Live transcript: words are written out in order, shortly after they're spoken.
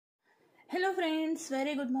Hello friends,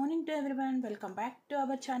 very good morning to everyone. Welcome back to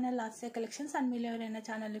our channel Laasya Collections. And మీరు ఎవరైనా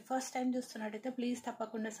channel ని first time చూస్తున్నట్లయితే please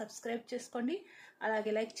తప్పకుండా subscribe చేసుకోండి,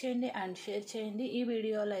 అలాగే లైక్ చేయండి అండ్ షేర్ చేయండి. ఈ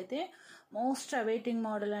వీడియోలో అయితే మోస్ట్ అవైటింగ్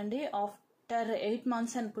మోడల్ అండి. ఆఫ్టర్ 8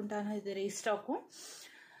 months అనుకుంటాను ఇది రీస్టాక్.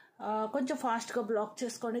 కొంచెం ఫాస్ట్గా బ్లాక్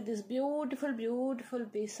చేసుకోండి. This beautiful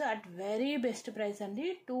piece at very best price అండి.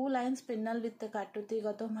 2 lines పిన్నల్ విత్ కట్టు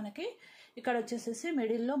తీగతో మనకి ఇక్కడ వచ్చేసేసి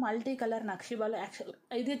మిడిల్లో మల్టీ కలర్ నక్షిబాలు. యాక్చువల్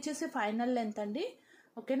ఇది వచ్చేసి ఫైనల్ లెంత్ అండి,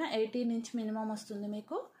 ఓకేనా. 18 inch మినిమం వస్తుంది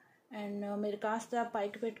మీకు. అండ్ మీరు కాస్త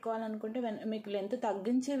పైకి పెట్టుకోవాలనుకుంటే మీకు లెంత్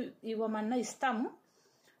తగ్గించి ఇవ్వమన్నా ఇస్తాము,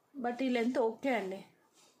 బట్ ఈ లెంత్ ఓకే అండి.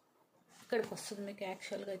 ఇక్కడికి వస్తుంది మీకు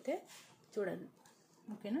యాక్చువల్గా అయితే చూడండి,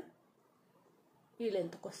 ఓకేనా. ఈ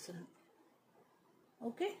లెంత్కి వస్తుంది,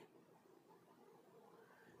 ఓకే.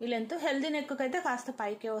 ఈ లెంత్ హెల్దీ నెక్ అయితే కాస్త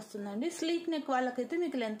పైకే వస్తుందండి. స్లీక్ నెక్ వాళ్ళకైతే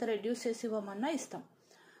మీకు లెంత్ రెడ్యూస్ చేసి ఇవ్వమన్నా ఇస్తాం,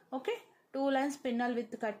 ఓకే. 2 lines పిన్నల్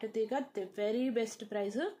విత్ కట్టు తీగ, వెరీ బెస్ట్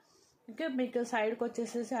ప్రైస్. ఓకే, మీకు సైడ్కి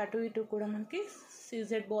వచ్చేసేసి అటు ఇటు కూడా మనకి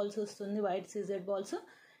సీజెడ్ బాల్స్ వస్తుంది, white CZ balls.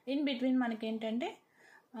 In between మనకి ఏంటంటే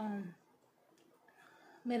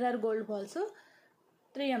mirror gold balls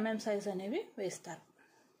 3 mm size అనేవి వేస్తారు,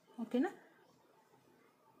 ఓకేనా.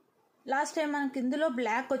 లాస్ట్ టైం మనకి ఇందులో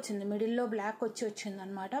బ్లాక్ వచ్చింది, మిడిల్లో బ్లాక్ వచ్చింది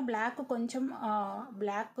అనమాట. బ్లాక్ కొంచెం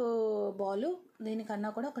బ్లాక్ బాల్ దీనికన్నా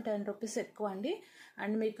కూడా ఒక 10 rupees ఎక్కువ అండి.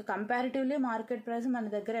 అండ్ మీకు కంపారిటివ్లీ మార్కెట్ ప్రైస్ మన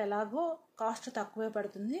దగ్గర ఎలాగో కాస్ట్ తక్కువే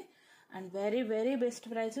పడుతుంది. And very best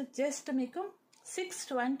price. Just మీకు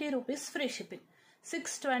 620 rupees free shipping.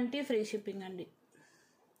 620 free shipping అండి,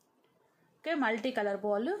 ఓకే. మల్టీ కలర్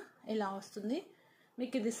బాల్ ఇలా వస్తుంది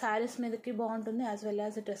మీకు. ఇది శారీస్ మీదకి బాగుంటుంది, యాజ్ వెల్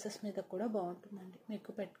యాజ్ డ్రెస్సెస్ మీద కూడా బాగుంటుందండి.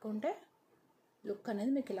 మీకు పెట్టుకుంటే లుక్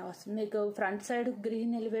అనేది మీకు ఇలా వస్తుంది. మీకు ఫ్రంట్ సైడ్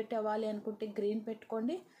గ్రీన్ ఎలివేట్ అవ్వాలి అనుకుంటే గ్రీన్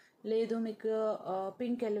పెట్టుకోండి, లేదు మీకు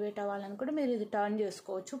పింక్ ఎలివేట్ అవ్వాలనుకుంటే మీరు ఇది టర్న్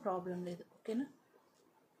చేసుకోవచ్చు, ప్రాబ్లం లేదు, ఓకేనా.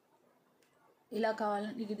 ఇలా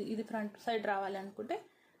కావాలని ఇది ఫ్రంట్ సైడ్ రావాలనుకుంటే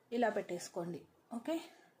ఇలా పెట్టేసుకోండి, okay.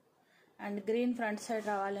 And green front side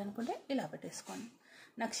రావాలి అనుకుంటే ఇలా పెట్టేసుకోండి.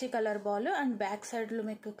 నక్షి కలర్ బాల్. అండ్ బ్యాక్ సైడ్లో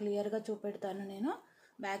మీకు క్లియర్గా చూపెడతాను నేను.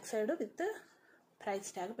 Back side with price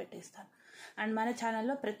tag పెట్టేస్తాను. అండ్ మన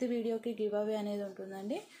ఛానల్లో ప్రతి వీడియోకి గివ్ అవే అనేది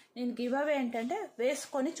ఉంటుందండి. నేను గివ్ అవే ఏంటంటే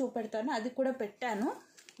వేసుకొని చూపెడతాను, అది కూడా పెట్టాను,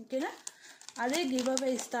 ఓకేనా. అదే గివ్ అవే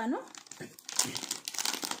ఇస్తాను.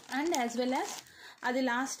 అండ్ యాజ్ వెల్ యాజ్ అది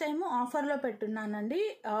లాస్ట్ టైము ఆఫర్లో పెట్టున్నానండి.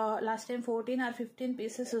 లాస్ట్ టైం 14 or 15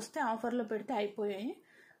 pieces వస్తే ఆఫర్లో పెడితే అయిపోయాయి.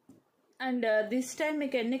 అండ్ దిస్ టైం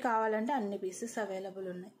మీకు ఎన్ని కావాలంటే అన్ని పీసెస్ అవైలబుల్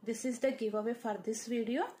ఉన్నాయి. This is the give away for this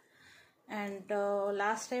video. And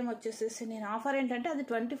last time వచ్చేసేసి నేను ఆఫర్ ఏంటంటే అది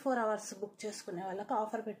 24 hours బుక్ చేసుకునే వాళ్ళకి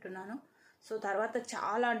ఆఫర్ పెట్టున్నాను. సో తర్వాత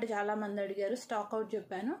చాలా మంది అడిగారు, స్టాక్ అవుట్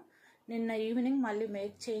చెప్పాను. నిన్న ఈవినింగ్ మళ్ళీ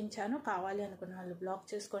మేక్ చేయించాను. కావాలి అనుకున్న వాళ్ళు బ్లాక్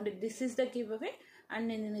చేసుకోండి. This is the give away. And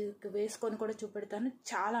నేను మీకు వేసుకొని కూడా చూపెడతాను.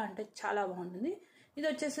 చాలా బాగుంటుంది. ఇది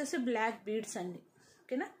వచ్చేసేసి బ్లాక్ బీడ్స్ అండి,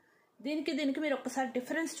 ఓకేనా. దీనికి మీరు ఒక్కసారి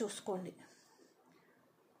డిఫరెన్స్ చూసుకోండి.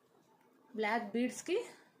 బ్లాక్ బీడ్స్కి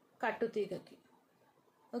కట్టు తీగకి,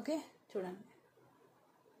 ఓకే. చూడండి,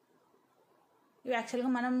 ఇవి యాక్చువల్గా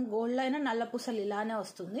మనం గోల్డ్లో అయినా నల్ల పూసలు ఇలానే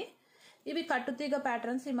వస్తుంది. ఇవి కట్టు తీగ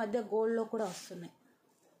ప్యాటర్న్స్ ఈ మధ్య గోల్డ్లో కూడా వస్తున్నాయి,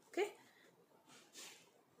 ఓకే.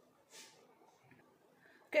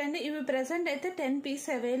 ఓకే అండి, ఇవి ప్రెసెంట్ అయితే 10 pieces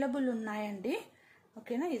అవైలబుల్ ఉన్నాయండి,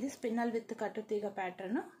 ఓకేనా. ఇది స్పిన్నల్ విత్ కట్టు తీగ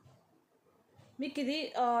ప్యాటర్న్. మీకు ఇది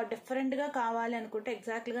డిఫరెంట్గా కావాలి అనుకుంటే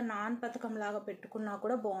ఎగ్జాక్ట్గా నాన్ పథకం లాగా పెట్టుకున్నా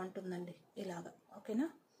కూడా బాగుంటుందండి ఇలాగా, ఓకేనా.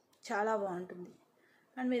 చాలా బాగుంటుంది.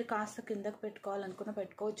 అండ్ మీరు కాస్త కిందకు పెట్టుకోవాలనుకున్న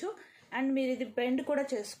పెట్టుకోవచ్చు. అండ్ మీరు ఇది బెండ్ కూడా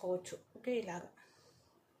చేసుకోవచ్చు, ఓకే.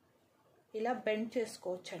 ఇలా బెండ్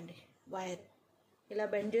చేసుకోవచ్చు అండి. వైర్ ఇలా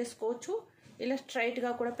బెండ్ చేసుకోవచ్చు, ఇలా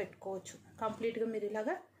స్ట్రైట్గా కూడా పెట్టుకోవచ్చు. కంప్లీట్గా మీరు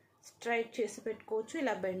ఇలాగా స్ట్రైట్ చేసి పెట్టుకోవచ్చు,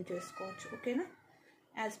 ఇలా బెండ్ చేసుకోవచ్చు, ఓకేనా.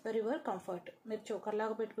 As per your comfort. మీరు చోకర్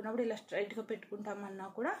లాగా పెట్టుకున్నప్పుడు ఇలా స్ట్రైట్గా పెట్టుకుంటామన్నా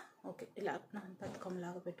కూడా ఓకే. ఇలా నాన్ పథకం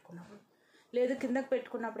లాగా పెట్టుకున్నప్పుడు, లేదు కిందకు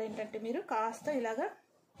పెట్టుకున్నప్పుడు ఏంటంటే మీరు కాస్త ఇలాగా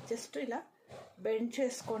జస్ట్ ఇలా బెండ్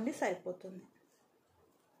చేసుకోండి, సరిపోతుంది.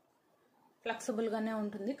 ఫ్లెక్సిబుల్గానే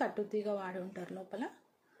ఉంటుంది, కట్టు తీగ వాడి ఉంటారు లోపల,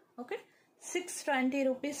 okay. 620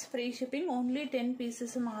 rupees free shipping. Only 10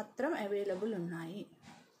 pieces మాత్రం అవైలబుల్ ఉన్నాయి.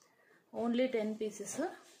 Only 10 pieces.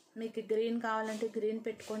 మీకు గ్రీన్ కావాలంటే గ్రీన్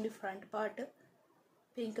పెట్టుకోండి ఫ్రంట్ పార్ట్,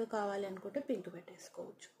 పింక్ కావాలి అనుకుంటే పింక్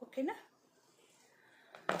పెట్టేసుకోవచ్చు, ఓకేనా.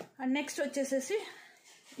 అండ్ నెక్స్ట్ వచ్చేసేసి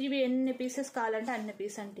ఇవి ఎన్ని పీసెస్ కావాలంటే అన్ని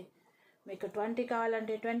పీస్ అండి. మీకు 20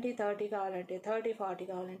 కావాలంటే 20, 30 కావాలంటే 30, 40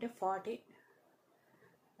 కావాలంటే 40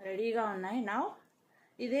 రెడీగా ఉన్నాయి. నా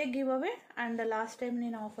ఇదే give away. And last time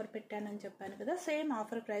నేను ఆఫర్ పెట్టానని చెప్పాను కదా, same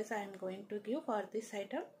offer price I'm going to give for this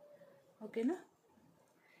item, ఓకేనా.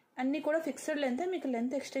 అన్నీ కూడా ఫిక్స్డ్ లెంత్. మీకు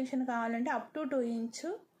లెంత్ ఎక్స్టెన్షన్ కావాలంటే up to 2 inch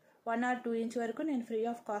 1 or 2 inch వరకు నేను ఫ్రీ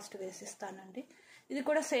ఆఫ్ కాస్ట్ వేసిస్తానండి. ఇది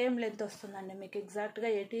కూడా సేమ్ లెంత్ వస్తుందండి మీకు ఎగ్జాక్ట్గా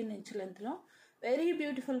 18 ఇంచ్ లెంత్లో. Very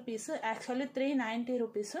beautiful piece. Actually 390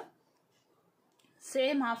 rupees.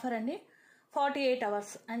 Same offer అండి. 48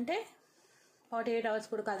 అవర్స్ అంటే 48 అవర్స్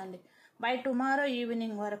కూడా కాదండి, బై టుమారో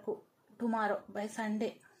ఈవినింగ్ వరకు, టుమారో బై సండే,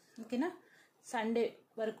 ఓకేనా, సండే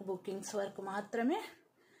వరకు బుకింగ్స్ వరకు మాత్రమే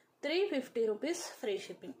 350 రూపీస్ ఫ్రీ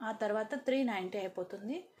షిప్పింగ్. ఆ తర్వాత 390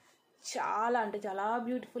 అయిపోతుంది. చాలా అంటే చాలా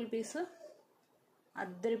బ్యూటిఫుల్ పీస్,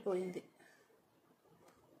 అద్దరిపోయింది.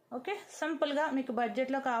 ఓకే, సింపుల్గా మీకు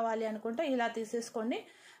బడ్జెట్లో కావాలి అనుకుంటే ఇలా తీసేసుకోండి.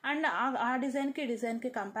 అండ్ ఆ డిజైన్కి ఈ డిజైన్కి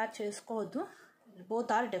కంపేర్ చేసుకోవద్దు,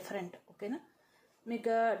 బోత్ ఆర్ డిఫరెంట్. ఓకేనా,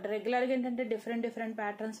 మీకు రెగ్యులర్గా ఏంటంటే డిఫరెంట్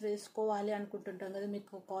ప్యాటర్న్స్ వేసుకోవాలి అనుకుంటుంటాం కదా,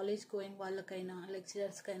 మీకు కాలేజ్ గోయింగ్ వాళ్ళకైనా,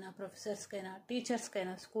 లెక్చరర్స్కైనా, ప్రొఫెసర్స్కైనా,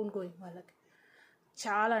 టీచర్స్కైనా, స్కూల్ గోయింగ్ వాళ్ళకి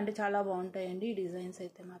చాలా అంటే చాలా బాగుంటాయండి ఈ డిజైన్స్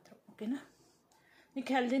అయితే మాత్రం. ఓకేనా,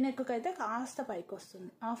 మీకు హెల్దీ నెక్కి అయితే కాస్త పైకి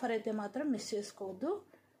వస్తుంది. ఆఫర్ అయితే మాత్రం మిస్ చేసుకోవద్దు,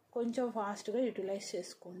 కొంచెం ఫాస్ట్గా యూటిలైజ్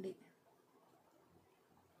చేసుకోండి.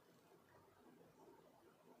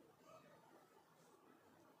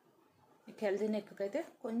 మీకు హెల్దీ నెక్కి అయితే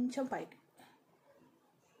కొంచెం పైకి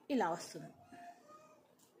ఇలా వస్తుంది.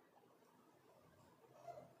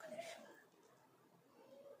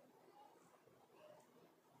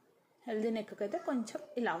 హెల్దీ నెక్కి అయితే కొంచెం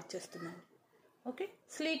ఇలా వచ్చేస్తుందండి. ఓకే,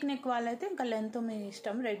 స్లీక్ నెక్ వాళ్ళైతే ఇంకా లెంత్ మీ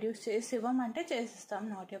ఇష్టం, రెడ్యూస్ చేసి ఇవ్వమంటే చేసిస్తాం,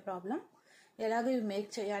 నాట్ ఏ ప్రాబ్లం. ఎలాగో ఇవి మేక్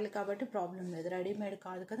చేయాలి కాబట్టి ప్రాబ్లం లేదు, రెడీమేడ్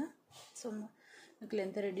కాదు కదా. సో మీకు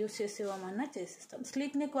లెంత్ రెడ్యూస్ చేసి ఇవ్వమన్నా చేసిస్తాం.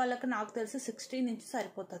 స్లీక్ నెక్ వాళ్ళకి నాకు తెలిసి 16 ఇంచ్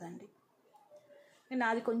సరిపోతుందండి.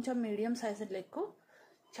 నాది కొంచెం మీడియం సైజు లెక్కు.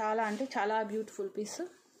 చాలా అంటే చాలా బ్యూటిఫుల్ పీస్.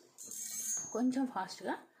 కొంచెం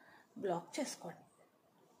ఫాస్ట్గా బ్లాక్ చేసుకోండి.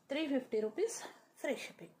 350 రూపీస్ ఫ్రీ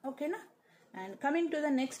షిప్పింగ్. ఓకేనా, and coming to the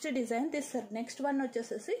next design. This next one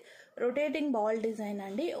వచ్చేసేసి రొటేటింగ్ బాల్ డిజైన్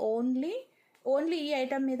అండి. ఓన్లీ ఈ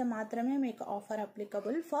ఐటమ్ మీద మాత్రమే మీకు offer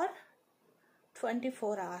applicable for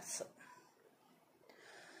 24 hours.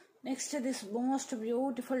 Next this most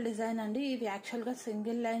beautiful design అండి. ఇది యాక్చువల్గా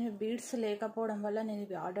సింగిల్ లైన్ బీడ్స్ లేకపోవడం వల్ల నేను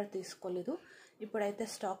ఇవి ఆర్డర్ తీసుకోలేదు. ఇప్పుడైతే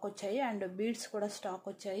స్టాక్ వచ్చాయి అండ్ బీడ్స్ కూడా స్టాక్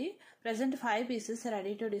వచ్చాయి. Present 5 pieces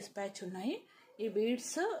ready to dispatch ఉన్నాయి. ఈ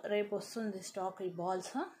బీడ్స్ రేపు వస్తుంది స్టాక్, ఈ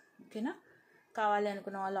బాల్స్. ఓకేనా, కావాలి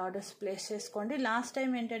అనుకున్న వాళ్ళు ఆర్డర్స్ ప్లేస్ చేసుకోండి. లాస్ట్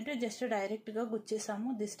టైం ఏంటంటే జస్ట్ డైరెక్ట్గా గుచ్చేసాము.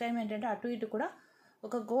 దిస్ టైం ఏంటంటే అటు ఇటు కూడా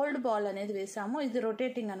ఒక గోల్డ్ బాల్ అనేది వేసాము. ఇది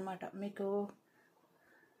రొటేటింగ్ అనమాట. మీకు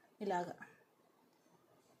ఇలాగా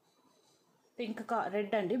పింక్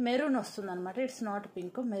రెడ్ అండి, మెరూన్ వస్తుంది అనమాట. ఇట్స్ నాట్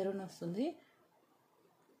పింక్, మెరూన్ వస్తుంది.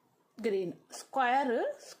 గ్రీన్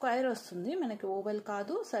స్క్వేర్ వస్తుంది మనకి, ఓవెల్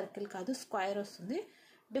కాదు, సర్కిల్ కాదు, స్క్వేర్ వస్తుంది.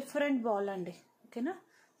 డిఫరెంట్ బాల్ అండి. ఓకేనా,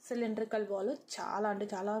 సిలిండ్రికల్ బాల్. చాలా అంటే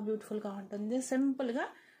చాలా బ్యూటిఫుల్గా ఉంటుంది. సింపుల్గా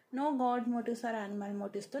no God motifs or animal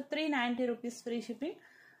మోటివ్స్తో 390 rupees free shipping.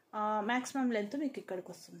 Maximum length మీకు ఇక్కడికి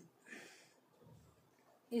వస్తుంది.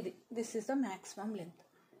 This is the maximum length.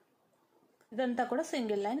 ఇదంతా కూడా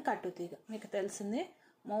సింగిల్ లైన్ కట్టుతీగ, మీకు తెలిసిందే,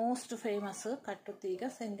 most famous కట్టుతీగ,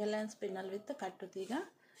 single line స్పిన్నల్ with కట్టుతీగ.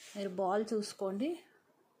 మీరు బాల్ చూసుకోండి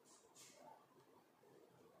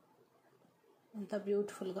ఎంత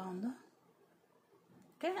బ్యూటిఫుల్గా ఉందో.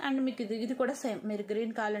 ఓకే, అండ్ మీకు ఇది కూడా సేమ్. మీరు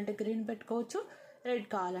గ్రీన్ కావాలంటే గ్రీన్ పెట్టుకోవచ్చు, రెడ్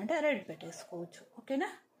కావాలంటే రెడ్ పెట్టేసుకోవచ్చు. ఓకేనా,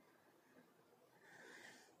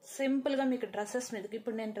 సింపుల్గా మీకు డ్రెస్సెస్ మీదకి,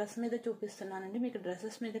 ఇప్పుడు నేను డ్రెస్ మీద చూపిస్తున్నానండి, మీకు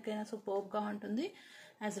డ్రెస్సెస్ మీదకైనా సూపర్గా ఉంటుంది,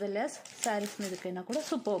 యాజ్ వెల్ యాజ్ శారీస్ మీదకైనా కూడా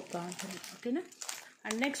సూపర్గా ఉంటుంది. ఓకేనా,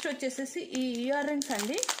 అండ్ నెక్స్ట్ వచ్చేసేసి ఈ ఇయర్ రింగ్స్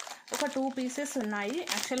అండి. ఒక 2 పీసెస్ ఉన్నాయి.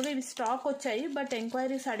 యాక్చువల్గా ఇవి స్టాక్ వచ్చాయి, బట్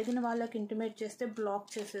ఎంక్వైరీస్ అడిగిన వాళ్ళకి ఇంటిమేట్ చేస్తే బ్లాక్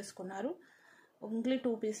చేసేసుకున్నారు. ఓన్లీ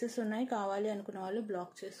 2 పీసెస్ ఉన్నాయి. కావాలి అనుకున్న వాళ్ళు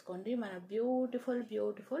బ్లాక్ చేసుకోండి. మన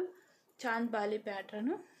బ్యూటిఫుల్ చాంద్ బాలి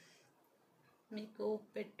ప్యాటర్న్ మీకు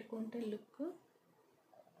పెట్టుకుంటే లుక్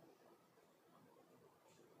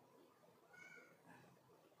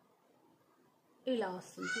ఇలా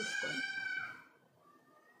వస్తుంది, చూసుకోండి.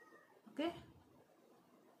 ఓకే,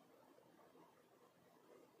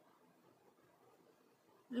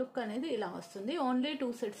 లుక్ అనేది ఇలా వస్తుంది. ఓన్లీ 2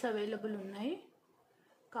 సెట్స్ అవైలబుల్ ఉన్నాయి.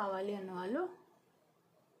 కావాలి అన్న వాళ్ళు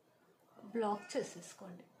బ్లాక్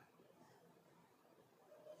చేసేసుకోండి.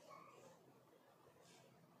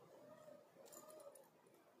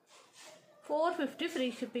 $450 ఫ్రీ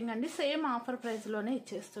షిప్పింగ్ అండి. సేమ్ ఆఫర్ ప్రైస్లోనే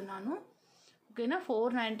ఇచ్చేస్తున్నాను. ఓకేనా,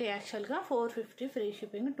 490 యాక్చువల్గా, 450 ఫ్రీ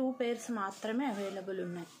షిప్పింగ్. 2 పేర్స్ మాత్రమే అవైలబుల్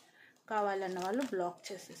ఉన్నాయి. కావాలన్న వాళ్ళు బ్లాక్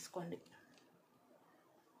చేసేసుకోండి.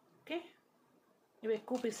 ఓకే, ఇవి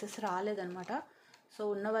ఎక్కువ పీసెస్ రాలేదన్నమాట, సో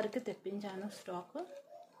ఉన్న వరకు తెప్పించాను స్టాక్.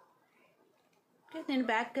 ఓకే, నేను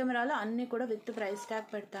బ్యాక్ కెమెరాలో అన్నీ కూడా విత్ ప్రైస్ ట్యాగ్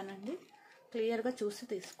పెడతానండి, క్లియర్గా చూసి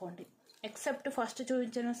తీసుకోండి. ఎక్సెప్ట్ ఫస్ట్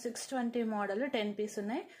చూపించిన 620 మోడల్ 10 పీస్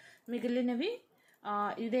ఉన్నాయి. మిగిలినవి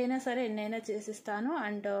ఇదైనా సరే ఎన్నైనా చేసిస్తాను.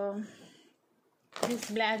 అండ్ దిస్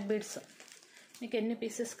బ్లాక్ బీడ్స్ మీకు ఎన్ని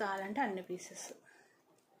పీసెస్ కావాలంటే అన్ని పీసెస్.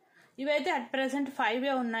 ఇవైతే అట్ ప్రెసెంట్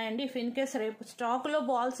 5 ఉన్నాయండి. ఇఫ్ ఇన్ కేస్ రేపు స్టాక్లో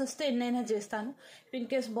బాల్స్ వస్తే ఎన్నైనా చేస్తాను. ఇఫ్ ఇన్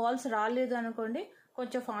కేస్ బాల్స్ రాలేదు అనుకోండి,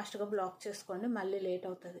 కొంచెం ఫాస్ట్గా బ్లాక్ చేసుకోండి, మళ్ళీ లేట్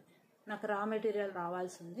అవుతుంది. నాకు రా మెటీరియల్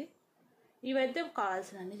రావాల్సింది. ఇవైతే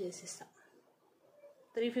కావాల్సినన్ని చేసిస్తాం.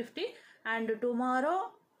 350. అండ్ టుమారో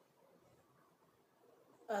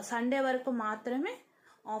సండే వరకు మాత్రమే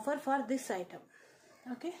offer for this item.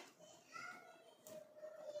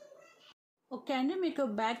 Okay అండి, మీకు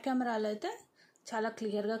బ్యాక్ కెమెరాలో అయితే చాలా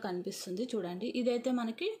క్లియర్గా కనిపిస్తుంది చూడండి. ఇదైతే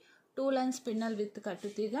మనకి 2 లైన్ స్పిన్నల్ విత్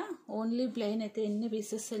కట్టుతీగ. ఓన్లీ ప్లెయిన్ అయితే ఎన్ని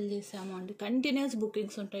పీసెస్ సెల్ చేసాము అండి. కంటిన్యూస్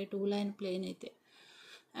బుకింగ్స్ ఉంటాయి 2 లైన్ ప్లెయిన్ అయితే.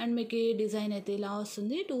 అండ్ మీకు ఈ డిజైన్ అయితే ఇలా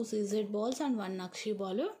వస్తుంది. 2 CZ balls and 1 nakshi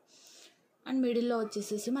ball. And మిడిల్లో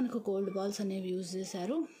వచ్చేసేసి మనకు గోల్డ్ బాల్స్ అనేవి యూజ్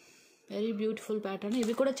చేశారు. Very beautiful pattern.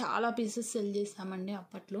 ఇవి కూడా చాలా పీసెస్ సెల్ చేసామండి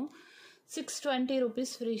అప్పట్లో. 620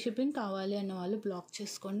 రూపీస్ ఫ్రీ షిప్పింగ్. కావాలి అన్న వాళ్ళు బ్లాక్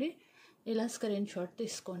చేసుకోండి, ఇలా స్క్రీన్ షాట్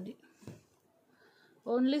తీసుకోండి.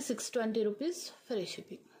 Only 620 rupees free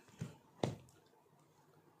shipping.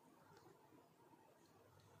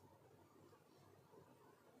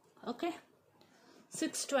 Okay,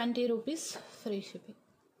 620 rupees free shipping.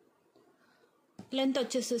 Length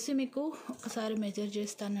వచ్చేసేసి మీకు ఒకసారి మెజర్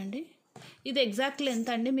చేస్తానండి. ఇది ఎగ్జాక్ట్ లెంత్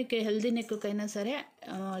అండి. మీకు హెల్దీ నెక్కైనా సరే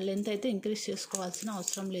లెంత్ అయితే ఇంక్రీజ్ చేసుకోవాల్సిన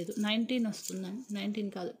అవసరం లేదు. 19 వస్తుందండి. 19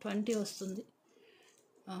 కాదు, 20 వస్తుంది.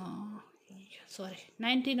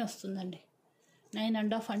 19 వస్తుందండి.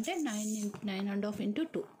 9.5 అంటే 9.5 into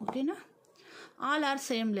 2. ఓకేనా? All are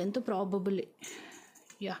same length probably.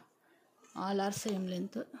 All are same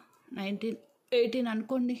length. 19, 18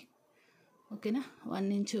 అనుకోండి. ఓకేనా? 1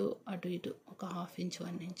 ఇంచ్ అటు ఇటు, ఒక 1/2 inch,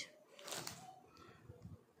 1 inch.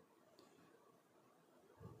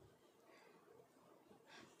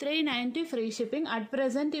 $390 free shipping. At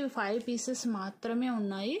present ఇవి 5 పీసెస్ మాత్రమే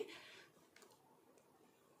ఉన్నాయి.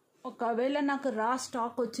 ఒకవేళ నాకు రా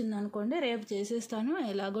స్టాక్ వచ్చింది అనుకోండి, రేపు చేసేస్తాను.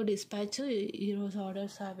 ఎలాగో డిస్పాచ్ ఈరోజు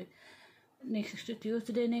ఆర్డర్స్ అవి నెక్స్ట్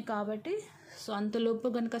ట్యూస్డేనే కాబట్టి, సో అంతలోపు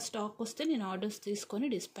కనుక స్టాక్ వస్తే నేను ఆర్డర్స్ తీసుకొని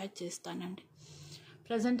డిస్పాచ్ చేస్తానండి.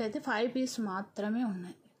 ప్రజెంట్ అయితే 5 పీస్ మాత్రమే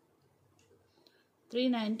ఉన్నాయి.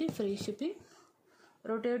 390 free shipping.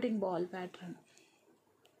 Rotating ball pattern,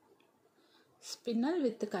 స్పిన్నల్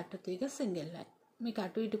with కట్టుతీగ single line. మీకు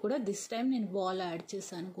అటు ఇటు కూడా దిస్ టైం నేను బాల్ యాడ్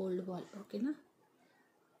చేశాను, గోల్డ్ బాల్. ఓకేనా?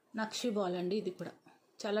 నక్షి బాల్ అండి. ఇది కూడా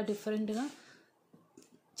చాలా డిఫరెంట్గా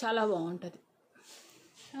చాలా బాగుంటుంది.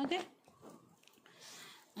 ఓకే.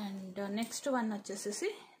 అండ్ నెక్స్ట్ వన్ వచ్చేసేసి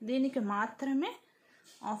దీనికి మాత్రమే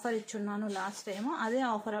ఆఫర్ ఇచ్చున్నాను లాస్ట్ టైం. అదే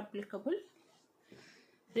ఆఫర్ అప్లికబుల్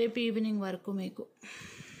రేపు ఈవినింగ్ వరకు. మీకు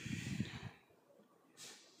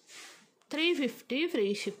 350 ఫ్రీ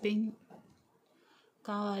షిప్పింగ్.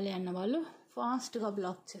 కావాలి అన్న వాళ్ళు ఫాస్ట్గా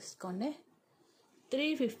బ్లాక్ చేసుకోండి.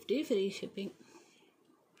 350 free shipping.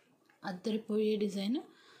 అద్దరిపోయే design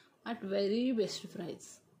at very best price.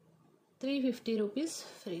 350 rupees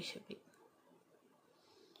free shipping.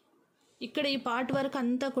 ఇక్కడ ఈ పార్ట్ వర్క్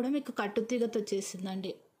అంతా కూడా మీకు కట్టుతీగతో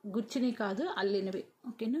చేసిందండి. గుచ్చిని కాదు, అల్లినవి.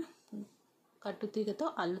 ఓకేనా? కట్టుతీగతో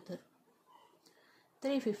అల్లుతారు.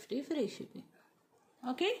 350 free shipping.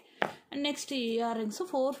 Okay. And next ear rings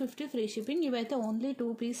 450 free shipping. ఇవైతే ఓన్లీ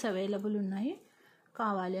 2 పీస్ అవైలబుల్ ఉన్నాయి.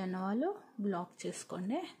 కావాలి అన్న వాళ్ళు బ్లాక్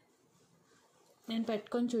చేసుకోండి. నేను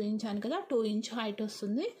పెట్టుకొని చూపించాను కదా, 2 ఇంచ్ హైట్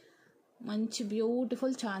వస్తుంది. మంచి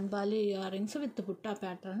beautiful chandbali ear rings with Butta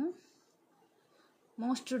pattern.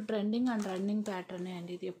 Most trending and running ప్యాటర్నే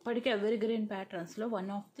అండి ఇది. ఎప్పటికీ ever green ప్యాటర్న్స్లో one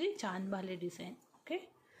of the chandbali design. Okay,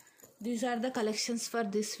 these are the collections for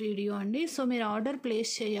this video అండి. సో మీరు ఆర్డర్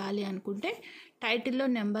ప్లేస్ చేయాలి అనుకుంటే టైటిల్లో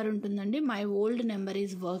నెంబర్ ఉంటుందండి. My old number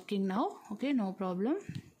is working now. Okay, no problem.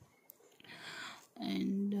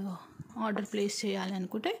 And order place చేయాలి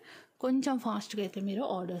అనుకుంటే కొంచెం ఫాస్ట్గా అయితే మీరు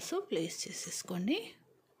ఆర్డర్స్ ప్లేస్ చేసేసుకోండి.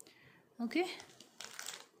 ఓకే,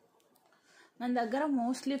 మన దగ్గర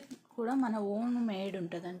మోస్ట్లీ కూడా మన ఓన్ మేడ్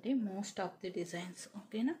ఉంటుందండి మోస్ట్ ఆఫ్ ది డిజైన్స్.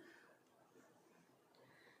 ఓకేనా?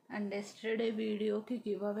 అండ్ ఎస్టర్డే వీడియోకి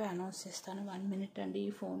గివ్ అవే అనౌన్స్ చేస్తాను. 1 minute అండి.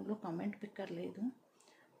 ఈ ఫోన్లో కమెంట్ పిక్కర్ లేదు.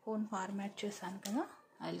 ఫోన్ ఫార్మాట్ చేశాను కదా,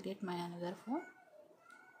 I will get my another phone.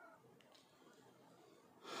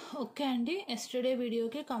 Okay అండి, ఎస్టర్డే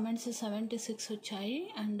వీడియోకి కామెంట్స్ 76 వచ్చాయి.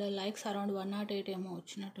 అండ్ లైక్స్ అరౌండ్ 108 ఏమో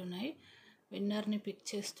వచ్చినట్టున్నాయి. విన్నర్ని పిక్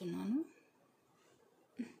చేస్తున్నాను.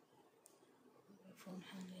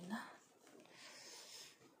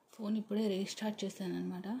 ఫోన్ ఇప్పుడే రీస్టార్ట్ చేశాను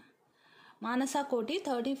అనమాట. మానస కోటి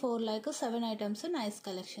 34 లైక్ 7 ఐటమ్స్ నైస్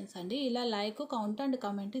కలెక్షన్స్ అండి. ఇలా లైక్ కౌంట్ అండ్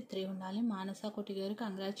కమెంట్ 3 ఉండాలి. మానస కోటి గారు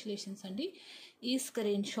కంగ్రాచులేషన్స్ అండి. ఈ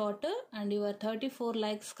screen shot and your 34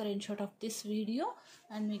 like screen shot of this video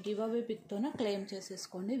and me give away పిక్తోనే claim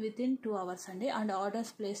చేసేసుకోండి వితిన్ 2 అవర్స్ అండి. అండ్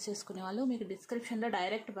ఆర్డర్స్ ప్లేస్ చేసుకునే వాళ్ళు మీకు డిస్క్రిప్షన్లో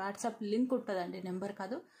డైరెక్ట్ వాట్సాప్ లింక్ ఉంటుందండి, నెంబర్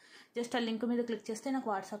కాదు. జస్ట్ ఆ లింక్ మీద క్లిక్ చేస్తే నాకు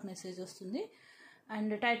వాట్సాప్ మెసేజ్ వస్తుంది.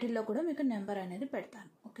 అండ్ టైటిల్లో కూడా మీకు నెంబర్ అనేది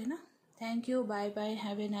పెడతాను. ఓకేనా? Thank you. Bye bye.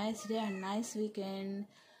 Have a nice day and nice weekend.